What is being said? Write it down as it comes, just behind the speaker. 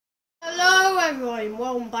everyone,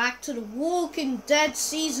 welcome back to The Walking Dead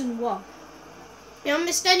Season 1. You haven't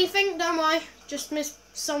missed anything, don't I? Just missed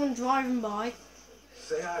someone driving by.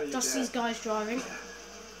 Say hi to your Just dad. these guys driving. I'm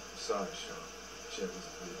sorry, Sean. Chet was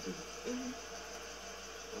a good dude.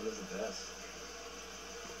 One of the best.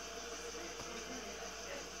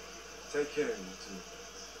 Take care of you too.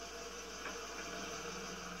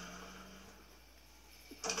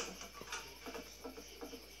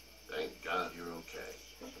 Thank God you're okay.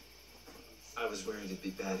 I was worried it'd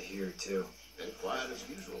be bad here, too. Been quiet as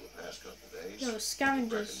usual the past couple of days. No,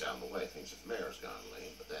 scavengers. Reckon down the way thinks his mare's gone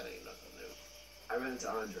lame, but that ain't nothing new. I ran into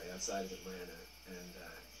Andre outside of Atlanta, and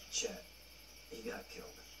Chet, he got killed.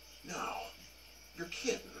 No. You're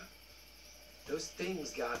kidding. Those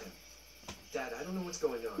things got him. Dad, I don't know what's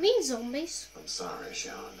going on. Mean zombies. I'm sorry,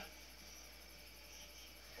 Sean.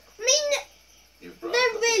 I mean, You've brought they're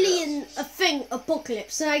up the really in guests. a thing,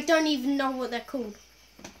 apocalypse, and I don't even know what they're called.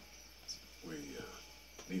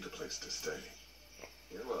 We need a place to stay.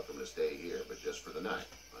 You're welcome to stay here, but just for the night.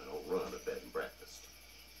 I don't run a bed and breakfast.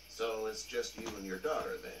 So it's just you and your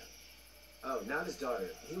daughter then. Oh, not his daughter.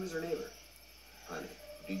 He was her neighbor. Honey,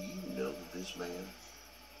 do you know this man?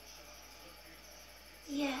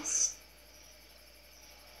 Yes.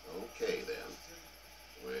 Okay then.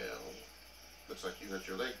 Well, looks like you hurt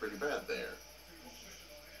your leg pretty bad there.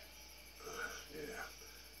 Yeah,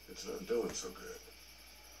 it's not doing so good.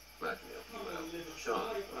 I can help you out.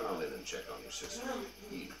 Sean, run on in and check on your sister.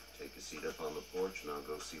 You take a seat up on the porch and I'll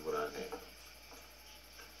go see what I have.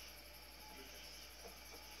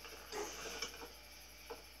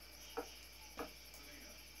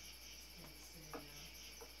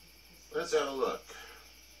 Let's have a look.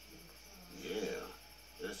 Yeah,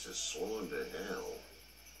 this is swollen to hell.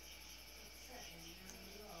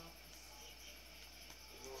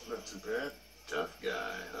 It's not too bad. Tough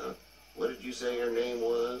guy, huh? What did you say your name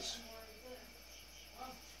was?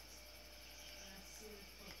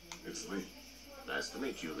 It's Lee. Nice to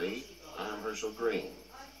meet you, Lee. I'm Herschel Green.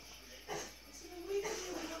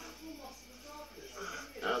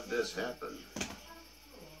 How'd this happen?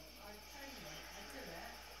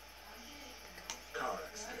 Car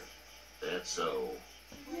accident. That's so.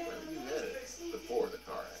 Where were you headed before the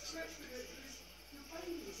car accident?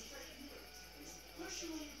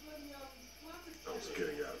 I was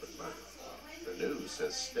getting out of Atlanta. The news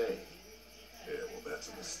says stay. Yeah, well, that's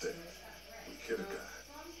a mistake. We hit a guy.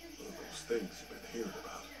 One of those things you've been hearing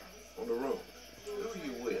about. On the road. Who are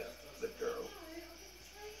you with? The girl?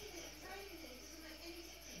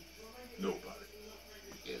 Nobody.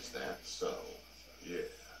 Is that so? Yeah,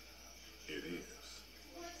 it is.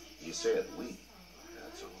 You said we.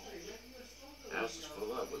 That's all. House is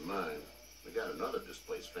full up with mine. We got another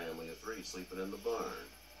displaced family of 3 sleeping in the barn.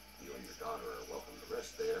 You and your daughter are welcome to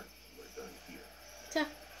rest there. We're done here.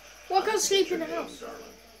 Why can't sleep in the What's your house?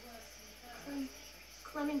 name, darling?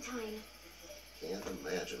 Clementine. Can't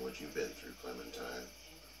imagine what you've been through, Clementine.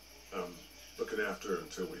 I'm looking after her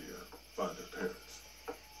until we find her parents.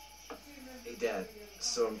 Hey, Dad,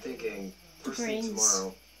 so I'm thinking, first thing Brains.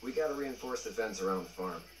 tomorrow, we gotta reinforce the fence around the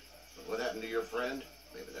farm. What happened to your friend?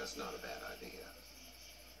 Maybe that's not a bad idea.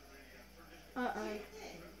 Uh-oh.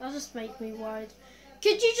 That'll just make me worried.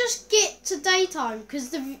 Could you just get to daytime? Because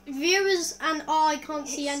the viewers and I can't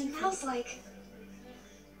see It anything. smells like...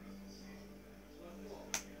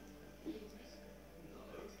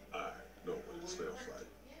 I know what it smells like.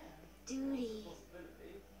 duty.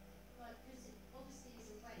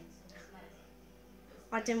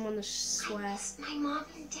 I didn't want to I swear. miss my mom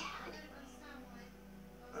and dad.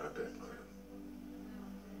 I bet, Clem.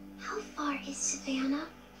 How far is Savannah?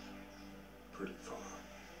 Pretty far.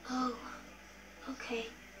 Oh, okay.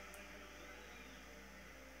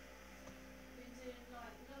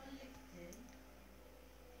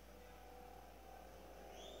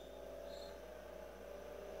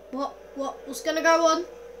 What's gonna go on?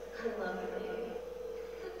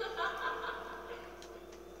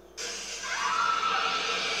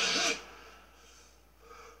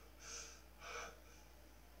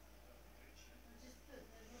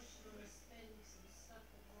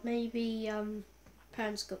 Maybe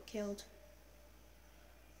parents got killed.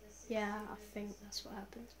 Yeah, I think that's what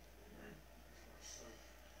happened.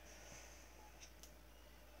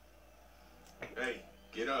 Hey,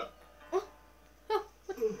 get up. Oh,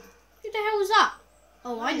 who the hell was that?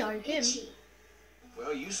 Oh, I know him. Itchy.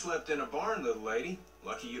 Well, you slept in a barn, little lady.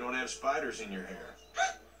 Lucky you don't have spiders in your hair.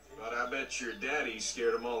 But I bet your daddy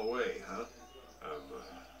scared them all away, huh? I'm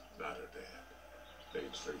not her dad.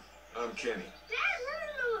 Name's Lee. I'm Kenny. Dad, we're in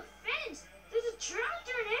the middle of a fence. There's a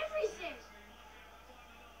tractor and everything.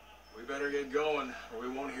 We better get going, or we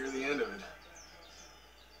won't hear the end of it.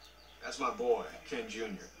 That's my boy, Ken Jr.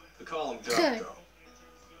 We call him Duck, though.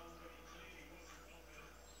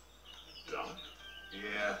 Doc?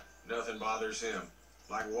 Yeah, nothing bothers him.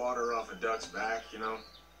 Like water off a duck's back, you know?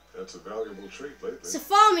 That's a valuable trait lately. It's a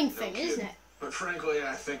farming No thing, kidding. isn't it? But frankly,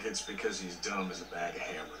 I think it's because he's dumb as a bag of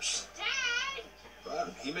hammers. Dad!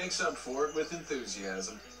 But he makes up for it with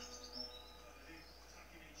enthusiasm.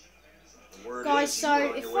 The word Guys, is you are so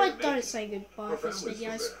on if your way I to don't Macon. say goodbye Our for this family's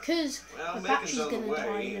video, still there. because Well, my Macon's battery's on the going to die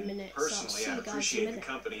way, in a and minute, so I'll personally, see I you guys in a appreciate the minute.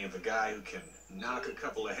 company of a guy who can knock a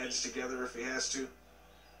couple of heads together if he has to.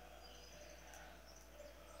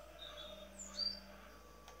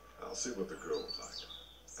 I'll see what the girl would like.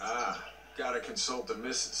 Ah, gotta consult the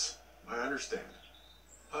missus. I understand.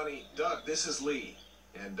 Honey, Duck, this is Lee.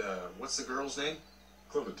 And, what's the girl's name?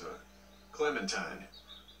 Clementine. Clementine.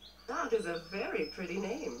 That is a very pretty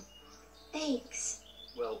name. Thanks.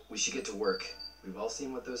 Well, we should get to work. We've all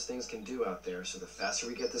seen what those things can do out there, so the faster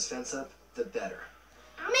we get this fence up, the better.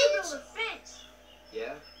 I'm gonna build a fence.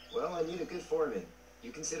 Yeah? Well, I need a good foreman.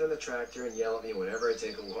 You can sit on the tractor and yell at me whenever I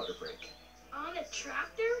take a water break. On a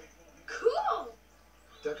tractor? Cool!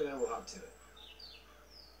 Duck and I will hop to it.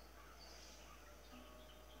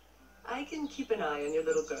 I can keep an eye on your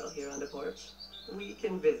little girl here on the porch. We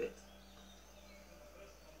can visit.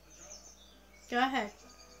 Go ahead.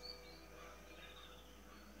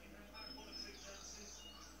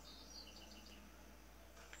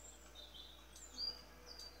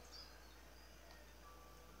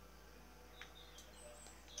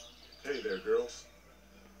 Hey there, girls.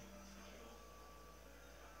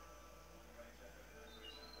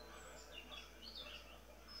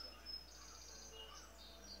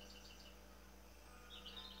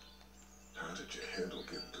 How did you handle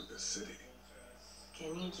getting through this city?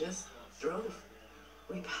 Kenny just drove.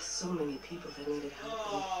 We passed so many people that needed help.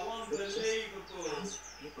 Oh, and we just unbelievable. passed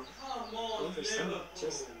people. Come on, Over some, Liverpool.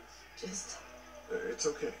 just. It's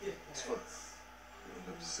okay. It's fine. You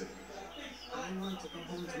don't have to say anything. I want to go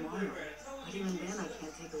home tomorrow. But even then, I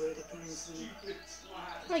can't take away the things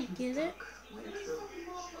we I get it. went through.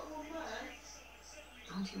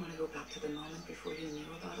 Don't you want to go back to the moment before you knew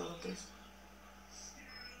about all of this?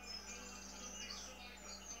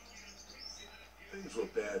 Things were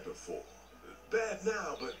bad before. Bad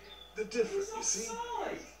now, but they're different, you see?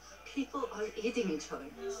 People are eating each other.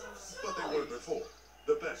 But they were before.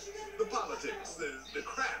 The best, the politics, the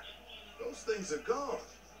crap. Those things are gone.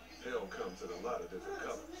 Hell comes in a lot of different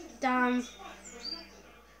colors. Damn.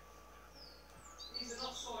 He's an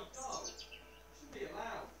offside goal. Should be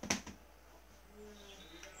allowed.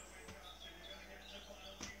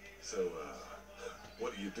 So,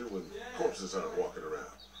 what do you do when corpses aren't walking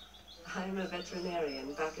around? I'm a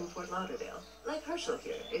veterinarian back in Fort Lauderdale. Like Herschel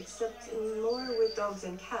here, except more with dogs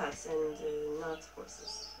and cats and not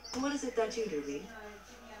horses. What is it that you do, Lee?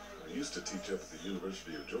 I used to teach up at the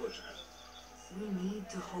University of Georgia. We need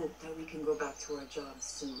to hope that we can go back to our jobs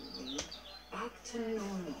soon, Lee. Back to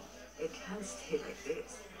normal. It can't stay like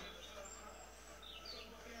this.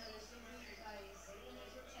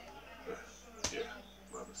 Yeah,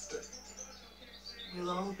 my mistake. We'll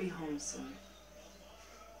all be home soon.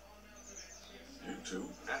 You two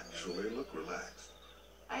actually look relaxed.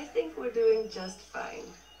 I think we're doing just fine.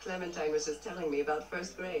 Clementine was just telling me about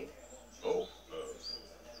first grade. Oh,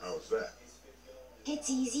 how's that? It's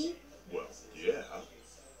easy. Well, yeah.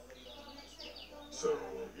 So,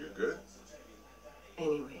 you're good?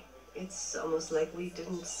 Anyway, it's almost like we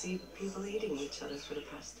didn't see people eating each other for the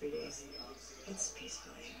past 3 days. It's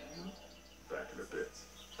peaceful here, you know? Back in a bit.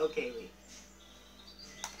 Okay, Lee.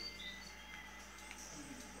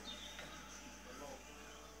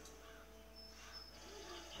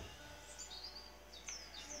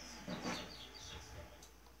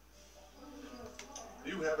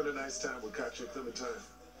 You having a nice time with Katya, Clementine?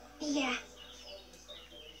 Yeah.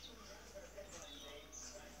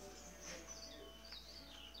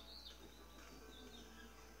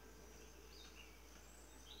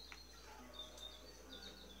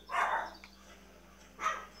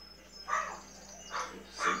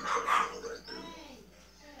 Seems like you're all right, dude.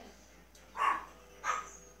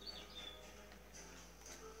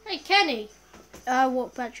 Hey, Kenny.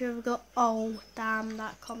 What battery have we got? Oh, damn,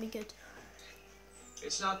 that can't be good.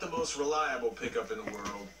 It's not the most reliable pickup in the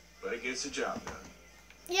world, but it gets the job done.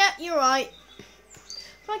 Yeah, you're right.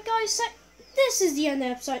 Right, guys, so this is the end of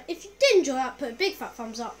the episode. If you did enjoy that, put a big fat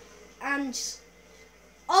thumbs up. And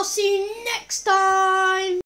I'll see you next time.